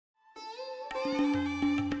Hello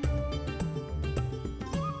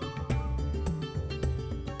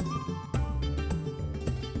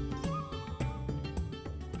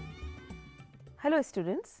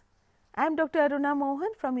students, I am Dr. Aruna Mohan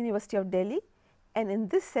from University of Delhi, and in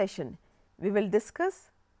this session we will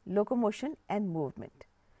discuss locomotion and movement.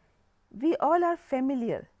 We all are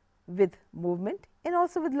familiar with movement and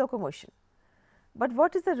also with locomotion, but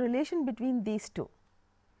what is the relation between these two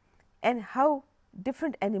and how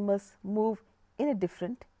different animals move in a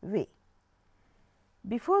different way?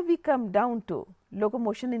 Before we come down to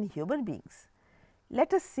locomotion in human beings,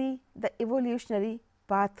 let us see the evolutionary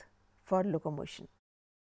path for locomotion.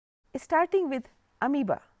 Starting with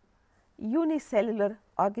amoeba, unicellular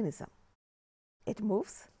organism. It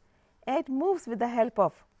moves with the help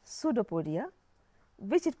of pseudopodia,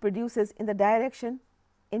 which it produces in the direction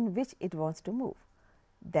in which it wants to move.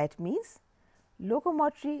 That means,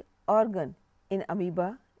 locomotory organ in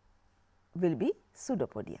amoeba will be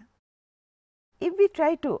pseudopodia. If we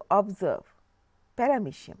try to observe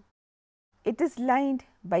paramecium, it is lined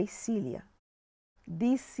by cilia.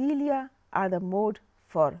 These cilia are the mode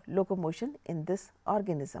for locomotion in this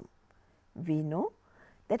organism. We know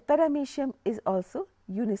that paramecium is also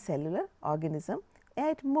unicellular organism and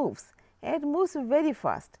it moves very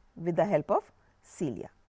fast with the help of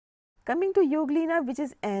cilia. Coming to euglena, which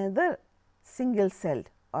is another single celled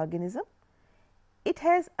organism, it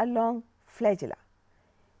has a long flagella,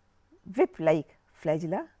 whip like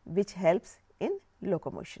flagella, which helps in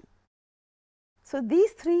locomotion. So,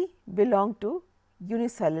 these three belong to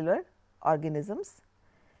unicellular organisms.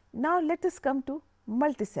 Now, let us come to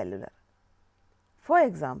multicellular. For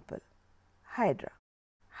example, hydra.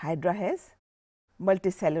 Hydra has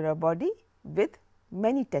multicellular body with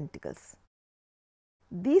many tentacles.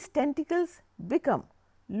 These tentacles become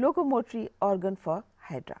locomotory organ for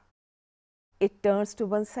hydra. It turns to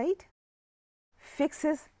one side,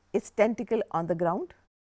 fixes its tentacle on the ground,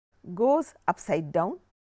 goes upside down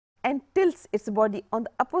and tilts its body on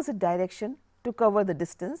the opposite direction to cover the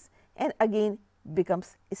distance and again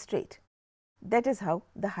becomes straight. That is how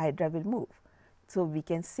the hydra will move. So, we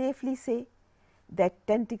can safely say that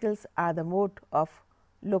tentacles are the mode of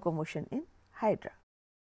locomotion in hydra.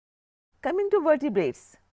 Coming to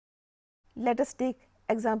vertebrates, let us take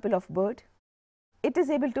example of bird. It is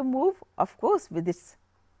able to move, of course, with its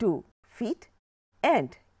 2 feet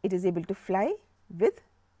and it is able to fly with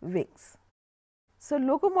wings. So,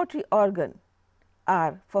 locomotory organ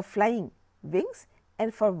are for flying wings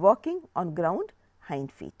and for walking on ground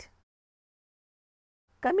hind feet.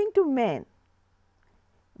 Coming to man,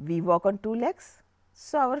 we walk on 2 legs,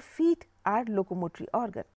 so our feet are locomotory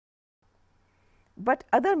organ. But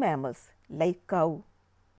other mammals like cow,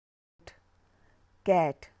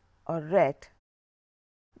 cat or rat,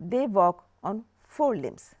 they walk on 4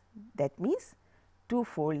 limbs. That means 2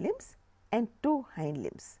 forelimbs and 2 hind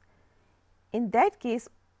limbs. In that case,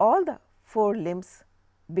 all the 4 limbs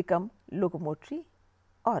become locomotory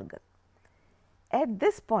organ. At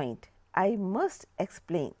this point, I must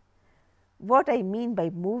explain what I mean by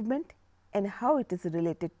movement and how it is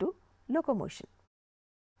related to locomotion.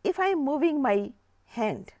 If I am moving my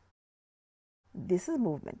hand, this is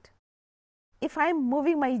movement. If I am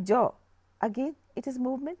moving my jaw, again it is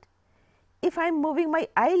movement. If I am moving my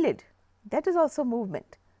eyelid, that is also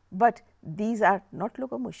movement, but these are not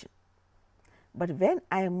locomotion. But when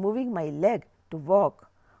I am moving my leg to walk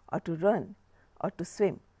or to run or to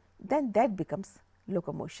swim, then that becomes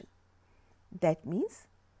locomotion. That means,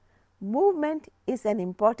 movement is an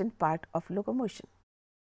important part of locomotion,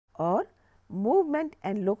 or movement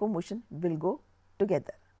and locomotion will go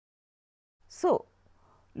together. So,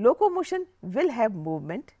 locomotion will have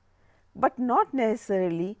movement, but not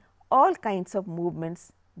necessarily all kinds of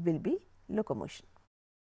movements will be locomotion.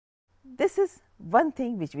 This is one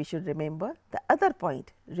thing which we should remember. The other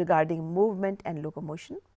point regarding movement and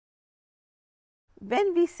locomotion,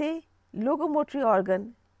 when we say locomotory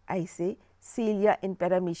organ, I say cilia in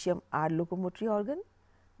paramecium are locomotory organ,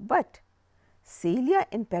 but cilia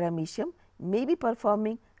in paramecium may be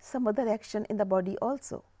performing some other action in the body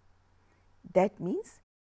also. That means,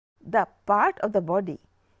 the part of the body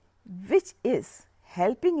which is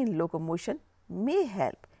helping in locomotion may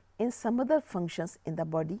help in some other functions in the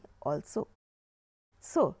body also.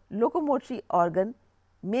 So, locomotory organ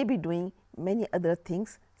may be doing many other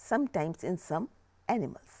things sometimes in some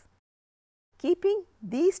animals. Keeping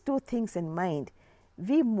these two things in mind,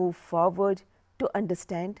 we move forward to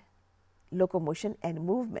understand locomotion and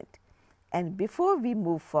movement. And before we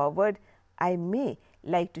move forward, I may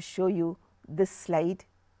like to show you this slide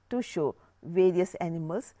to show various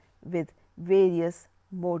animals with various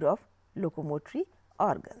mode of locomotory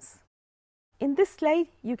organs. In this slide,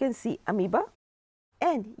 you can see amoeba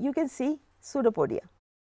and you can see pseudopodia.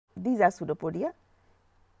 These are pseudopodia,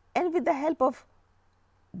 and with the help of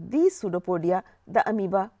these pseudopodia, the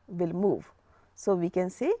amoeba will move. So, we can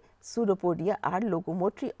say pseudopodia are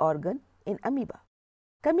locomotory organ in amoeba.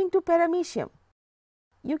 Coming to paramecium,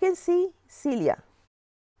 you can see cilia.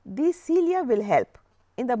 These cilia will help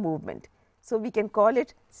in the movement. So, we can call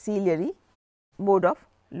it ciliary mode of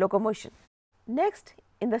locomotion. Next,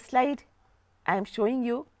 in the slide, I am showing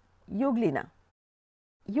you euglena.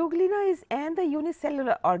 Euglena is an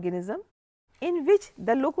unicellular organism in which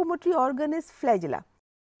the locomotory organ is flagella.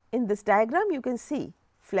 In this diagram, you can see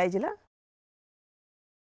flagella,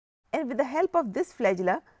 and with the help of this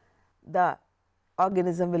flagella, the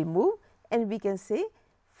organism will move, and we can say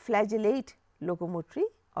flagellate locomotory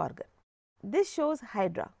organ. This shows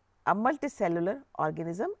hydra, a multicellular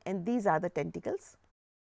organism, and these are the tentacles.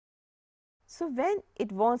 So, when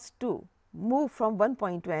it wants to move from one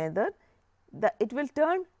point to another, it will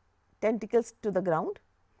turn tentacles to the ground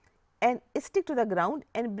and stick to the ground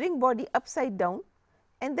and bring body upside down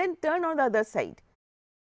and then turn on the other side,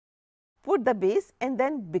 put the base and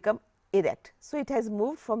then become erect. So, it has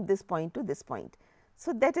moved from this point to this point.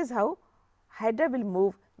 So, that is how hydra will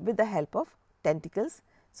move with the help of tentacles.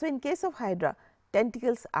 So, in case of hydra,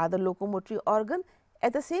 tentacles are the locomotory organ.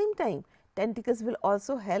 At the same time, tentacles will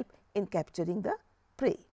also help in capturing the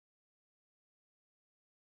prey.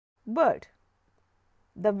 Bird,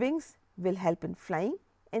 the wings will help in flying,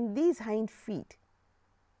 and these hind feet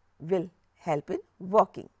will help in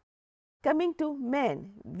walking. Coming to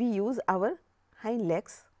man, we use our hind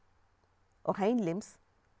legs or hind limbs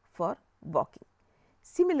for walking.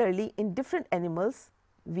 Similarly, in different animals,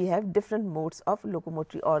 we have different modes of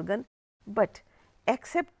locomotory organ, but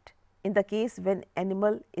except in the case when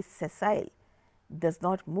animal is sessile, does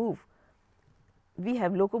not move, we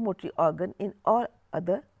have locomotory organ in all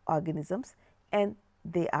other organisms, and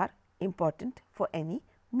they are important for any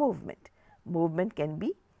movement. Movement can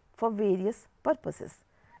be for various purposes,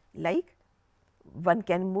 like one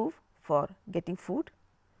can move for getting food,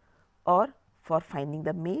 or for finding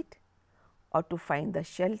the mate, or to find the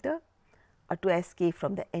shelter, or to escape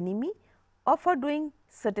from the enemy, or for doing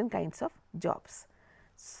certain kinds of jobs.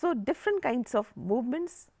 So, different kinds of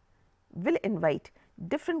movements will invite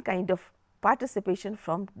different kind of participation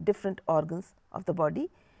from different organs of the body,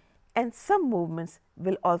 and some movements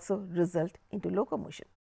will also result into locomotion.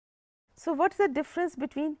 So, what is the difference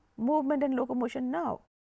between movement and locomotion now?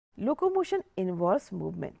 Locomotion involves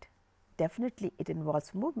movement. Definitely it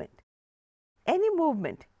involves movement. Any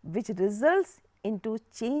movement which results into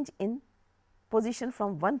change in position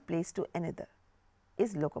from one place to another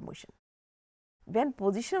is locomotion. When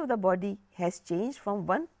position of the body has changed from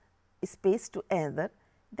one space to another,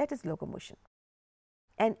 that is locomotion.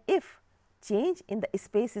 And if change in the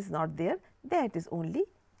space is not there, then it is only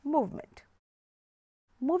movement.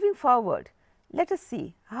 Moving forward, let us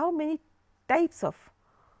see how many types of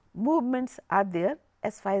movements are there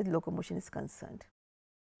as far as locomotion is concerned.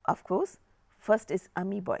 Of course, first is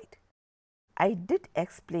amoeboid. I did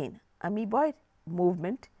explain amoeboid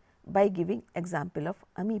movement by giving example of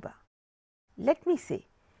amoeba. Let me say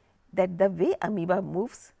that the way amoeba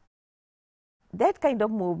moves, that kind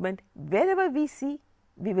of movement wherever we see,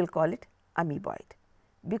 we will call it amoeboid,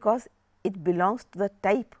 because it belongs to the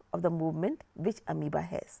type of the movement which amoeba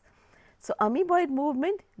has. So, amoeboid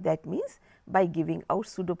movement, that means by giving out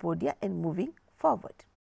pseudopodia and moving forward.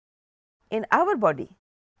 In our body,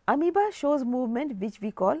 amoeba shows movement which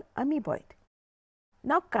we call amoeboid.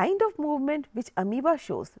 Now, kind of movement which amoeba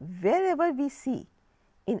shows wherever we see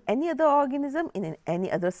in any other organism, in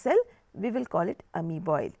any other cell, we will call it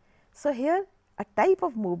amoeboid. So, here a type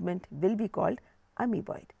of movement will be called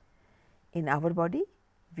amoeboid. In our body,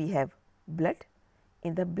 we have blood.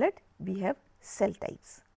 In the blood, we have cell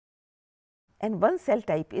types, and one cell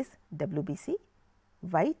type is WBC,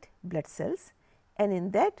 white blood cells, and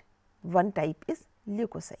in that one type is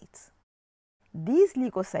leukocytes. These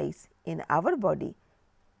leukocytes in our body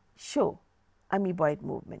show amoeboid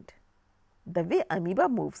movement. The way amoeba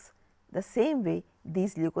moves, the same way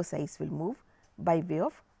these leukocytes will move by way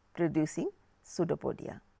of producing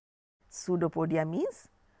pseudopodia. Pseudopodia means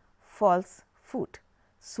false foot.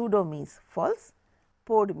 Pseudo means false,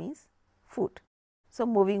 pod means foot. So,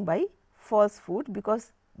 moving by false foot,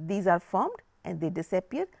 because these are formed and they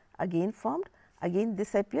disappear, again formed, again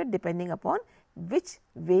disappear, depending upon which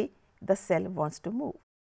way the cell wants to move.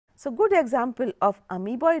 So, good example of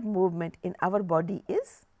amoeboid movement in our body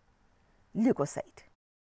is leukocyte.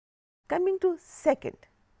 Coming to second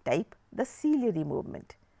type, the ciliary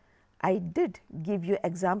movement. I did give you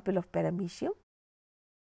example of paramecium.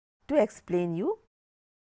 to explain you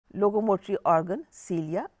locomotory organ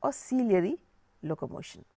cilia or ciliary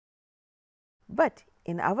locomotion. But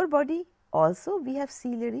in our body also we have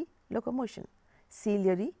ciliary locomotion,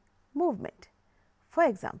 ciliary movement. For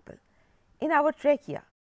example, in our trachea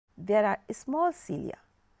there are small cilia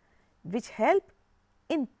which help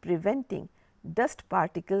in preventing dust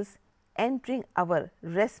particles entering our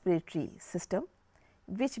respiratory system,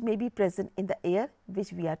 which may be present in the air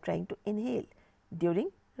which we are trying to inhale during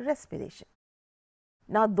respiration.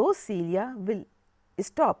 Now, those cilia will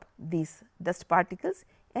stop these dust particles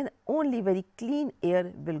and only very clean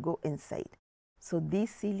air will go inside. So, these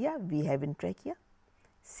cilia we have in trachea.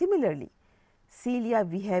 Similarly, cilia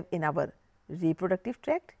we have in our reproductive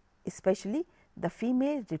tract, especially the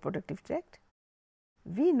female reproductive tract.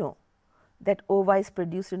 We know that ova is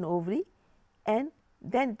produced in ovary and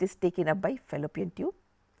then it is taken up by fallopian tube,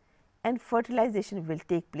 and fertilization will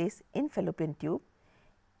take place in fallopian tube,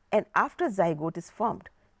 and after zygote is formed,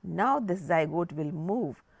 now this zygote will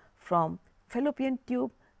move from fallopian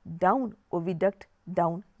tube down oviduct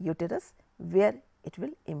down uterus where it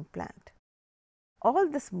will implant. All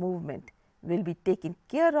this movement will be taken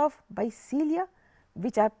care of by cilia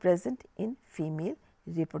which are present in female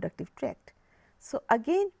reproductive tract. So,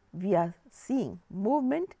 again we are seeing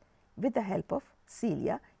movement with the help of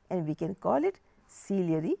cilia and we can call it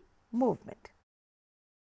ciliary movement.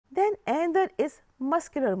 Then another is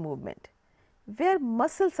muscular movement where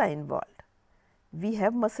muscles are involved. We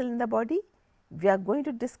have muscle in the body. We are going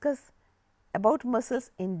to discuss about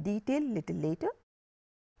muscles in detail little later,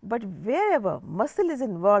 but wherever muscle is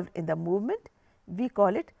involved in the movement, we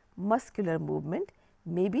call it muscular movement,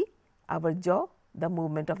 maybe our jaw, the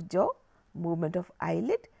movement of jaw, movement of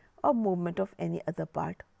eyelid or movement of any other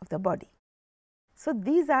part of the body. So,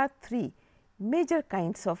 these are three major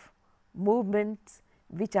kinds of movements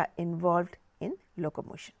which are involved in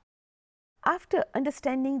locomotion. After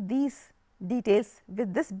understanding these details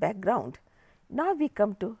with this background, now we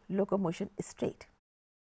come to locomotion straight.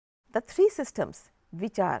 The three systems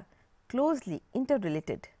which are closely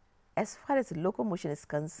interrelated as far as locomotion is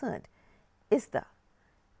concerned is the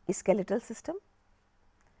skeletal system,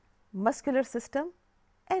 muscular system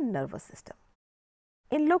and nervous system.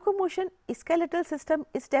 In locomotion, skeletal system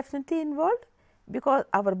is definitely involved because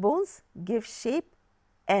our bones give shape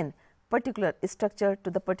and particular structure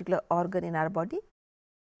to the particular organ in our body.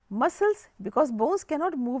 Muscles, because bones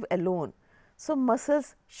cannot move alone, so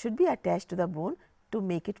muscles should be attached to the bone to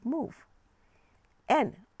make it move.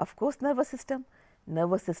 And of course, nervous system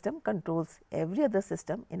controls every other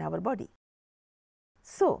system in our body.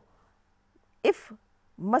 So, if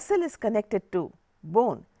muscle is connected to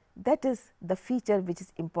bone, that is the feature which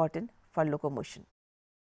is important for locomotion,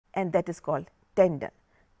 and that is called tendon.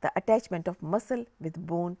 The attachment of muscle with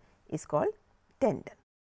bone is called tendon.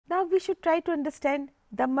 Now, we should try to understand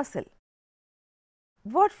the muscle.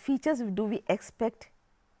 What features do we expect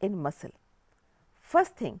in muscle?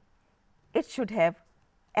 First thing, it should have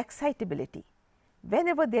excitability.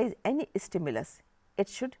 Whenever there is any stimulus, it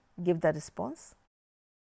should give the response.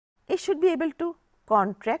 It should be able to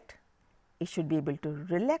contract, it should be able to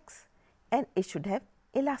relax, and it should have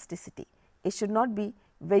elasticity. It should not be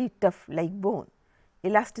very tough like bone.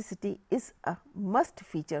 Elasticity is a must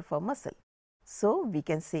feature for muscle. So, we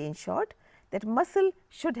can say in short that muscle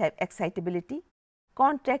should have excitability,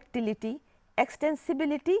 contractility,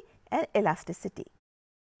 extensibility and elasticity.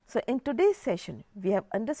 So, in today's session, we have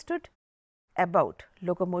understood about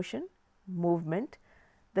locomotion, movement,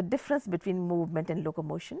 the difference between movement and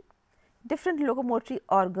locomotion, different locomotory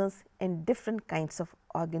organs in different kinds of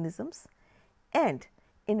organisms, and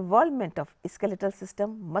involvement of skeletal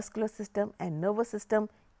system, muscular system and nervous system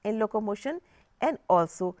in locomotion, and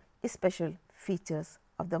also special features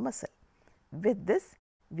of the muscle. With this,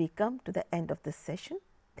 we come to the end of this session.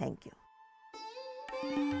 Thank you.